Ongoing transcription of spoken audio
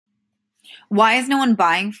Why is no one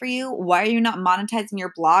buying for you? Why are you not monetizing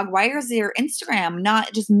your blog? Why is your Instagram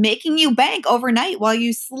not just making you bank overnight while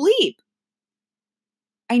you sleep?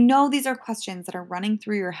 I know these are questions that are running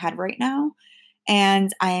through your head right now,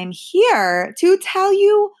 and I am here to tell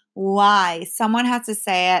you why. Someone has to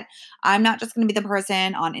say it. I'm not just going to be the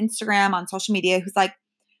person on Instagram, on social media who's like,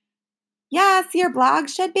 yes, your blog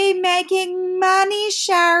should be making money,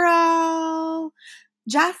 Cheryl.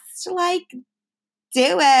 Just like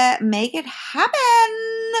do it, make it happen.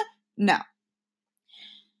 No,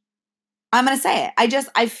 I'm going to say it.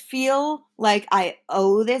 I feel like I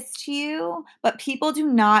owe this to you, but people do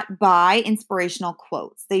not buy inspirational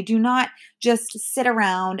quotes. They do not just sit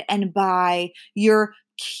around and buy your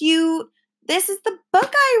cute, this is the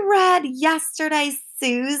book I read yesterday,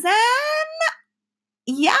 Susan.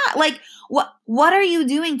 Yeah, like what are you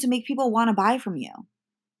doing to make people want to buy from you?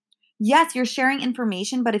 Yes, you're sharing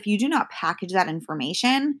information, but if you do not package that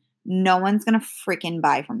information, no one's going to freaking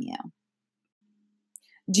buy from you.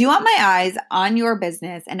 Do you want my eyes on your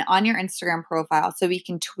business and on your Instagram profile so we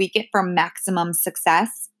can tweak it for maximum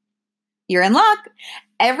success? You're in luck.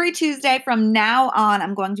 Every Tuesday from now on,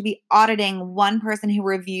 I'm going to be auditing one person who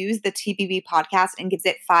reviews the TBB podcast and gives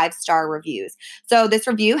it 5-star reviews. So this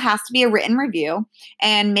review has to be a written review,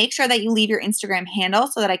 and make sure that you leave your Instagram handle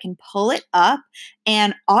so that I can pull it up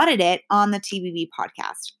and audit it on the TBB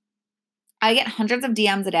podcast. I get hundreds of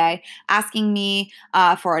DMs a day asking me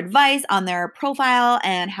for advice on their profile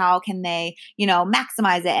and how can they,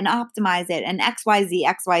 maximize it and optimize it and XYZ,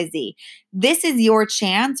 XYZ. This is your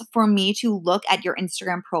chance for me to look at your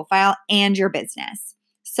Instagram profile and your business.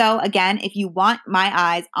 So again, if you want my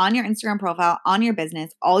eyes on your Instagram profile, on your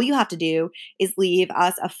business, all you have to do is leave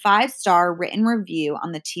us a 5-star written review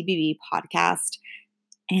on the TBB podcast.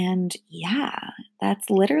 And yeah, that's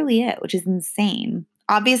literally it, which is insane.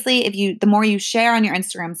 Obviously, the more you share on your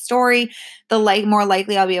Instagram story, the more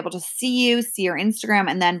likely I'll be able to see your Instagram,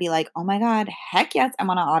 and then be like, oh my God, heck yes, I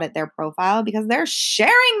want to audit their profile because they're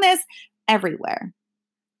sharing this everywhere.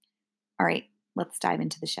 All right, let's dive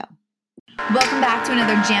into the show. Welcome back to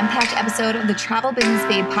another jam-packed episode of the Travel Business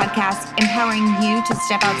Babe podcast, empowering you to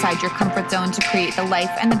step outside your comfort zone to create the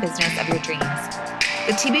life and the business of your dreams.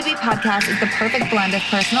 The TBB podcast is the perfect blend of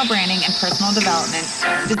personal branding and personal development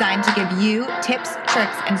designed to give you tips,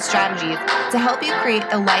 tricks, and strategies to help you create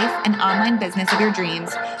the life and online business of your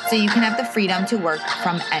dreams so you can have the freedom to work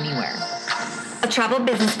from anywhere. A Travel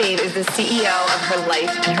Business Babe is the CEO of her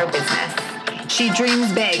life and her business. She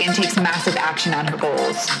dreams big and takes massive action on her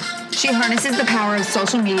goals. She harnesses the power of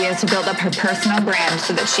social media to build up her personal brand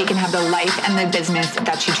so that she can have the life and the business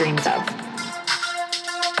that she dreams of.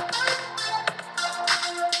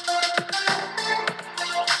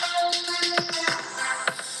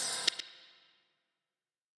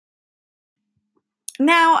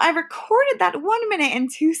 Now, I recorded that 1 minute and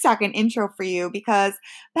 2-second intro for you because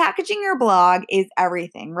packaging your blog is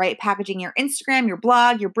everything, right? Packaging your Instagram, your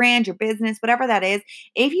blog, your brand, your business, whatever that is.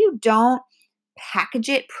 If you don't package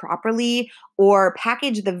it properly or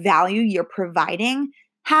package the value you're providing,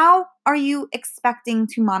 how are you expecting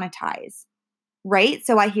to monetize, right?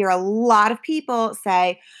 So I hear a lot of people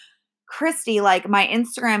say, Christy, like my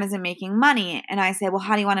Instagram isn't making money. And I say, well,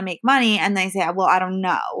 how do you want to make money? And they say, well, I don't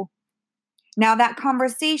know. Now, that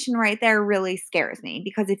conversation right there really scares me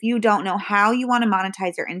because if you don't know how you want to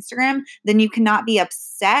monetize your Instagram, then you cannot be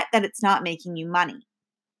upset that it's not making you money.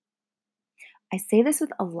 I say this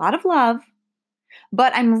with a lot of love,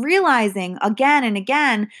 but I'm realizing again and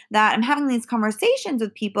again that I'm having these conversations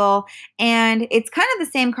with people and it's kind of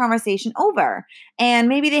the same conversation over. And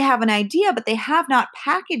maybe they have an idea, but they have not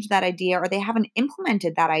packaged that idea or they haven't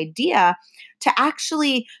implemented that idea to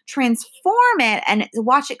actually transform it and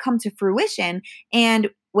watch it come to fruition. And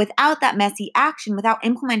without that messy action, without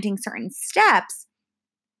implementing certain steps,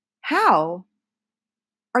 how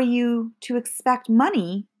are you to expect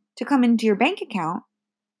money to come into your bank account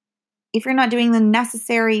if you're not doing the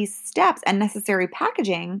necessary steps and necessary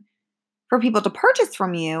packaging for people to purchase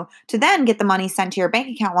from you to then get the money sent to your bank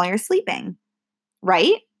account while you're sleeping,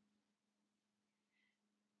 right?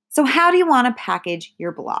 So how do you want to package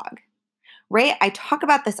your blog, right? I talk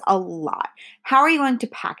about this a lot. How are you going to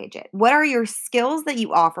package it? What are your skills that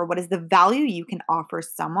you offer? What is the value you can offer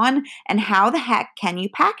someone? And how the heck can you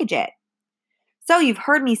package it? So you've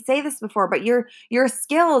heard me say this before, but your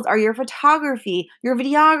skills are your photography, your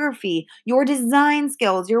videography, your design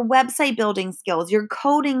skills, your website building skills, your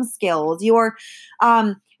coding skills, your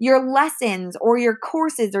lessons or your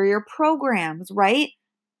courses or your programs, right?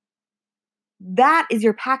 That is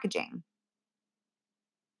your packaging.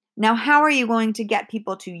 Now, how are you going to get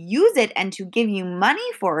people to use it and to give you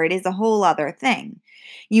money for it is a whole other thing.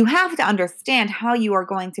 You have to understand how you are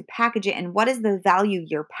going to package it and what is the value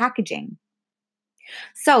you're packaging.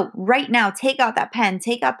 So, right now, take out that pen,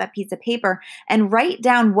 take out that piece of paper, and write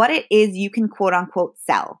down what it is you can quote unquote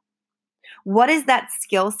sell. What is that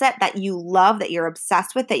skill set that you love, that you're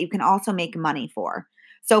obsessed with, that you can also make money for?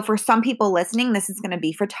 So, for some people listening, this is going to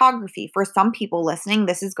be photography. For some people listening,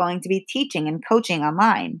 this is going to be teaching and coaching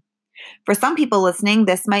online. For some people listening,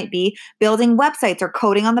 this might be building websites or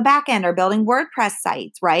coding on the back end or building WordPress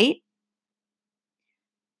sites, right?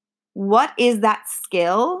 What is that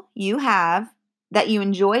skill you have that you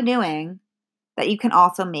enjoy doing that you can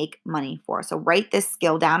also make money for? So write this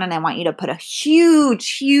skill down and I want you to put a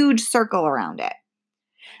huge, huge circle around it.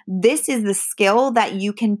 This is the skill that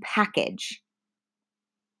you can package.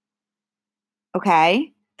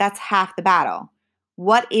 Okay? That's half the battle.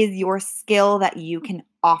 What is your skill that you can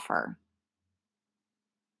offer?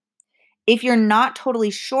 If you're not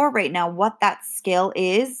totally sure right now what that skill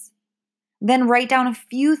is, then write down a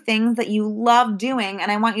few things that you love doing.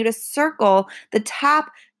 And I want you to circle the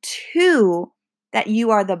top two that you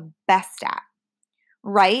are the best at,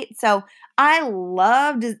 right? So I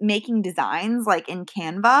love making designs like in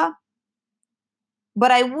Canva,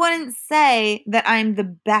 but I wouldn't say that I'm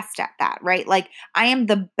the best at that, right? Like I am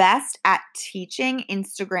the best at teaching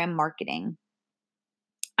Instagram marketing.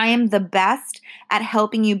 I am the best at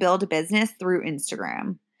helping you build a business through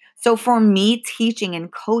Instagram. So for me, teaching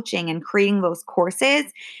and coaching and creating those courses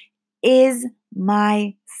is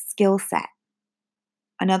my skill set.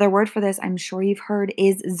 Another word for this, I'm sure you've heard,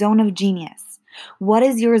 is zone of genius. What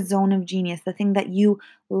is your zone of genius? The thing that you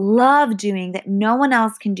love doing that no one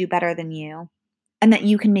else can do better than you and that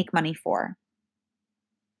you can make money for.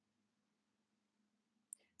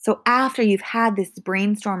 So after you've had this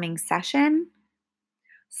brainstorming session,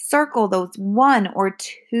 circle those one or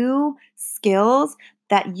two skills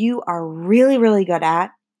that you are really, really good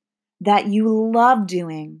at, that you love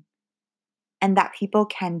doing, and that people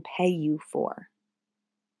can pay you for.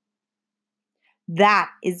 That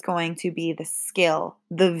is going to be the skill,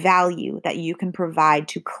 the value that you can provide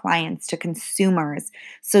to clients, to consumers,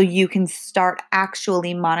 so you can start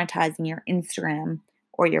actually monetizing your Instagram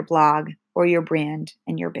or your blog or your brand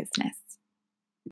and your business.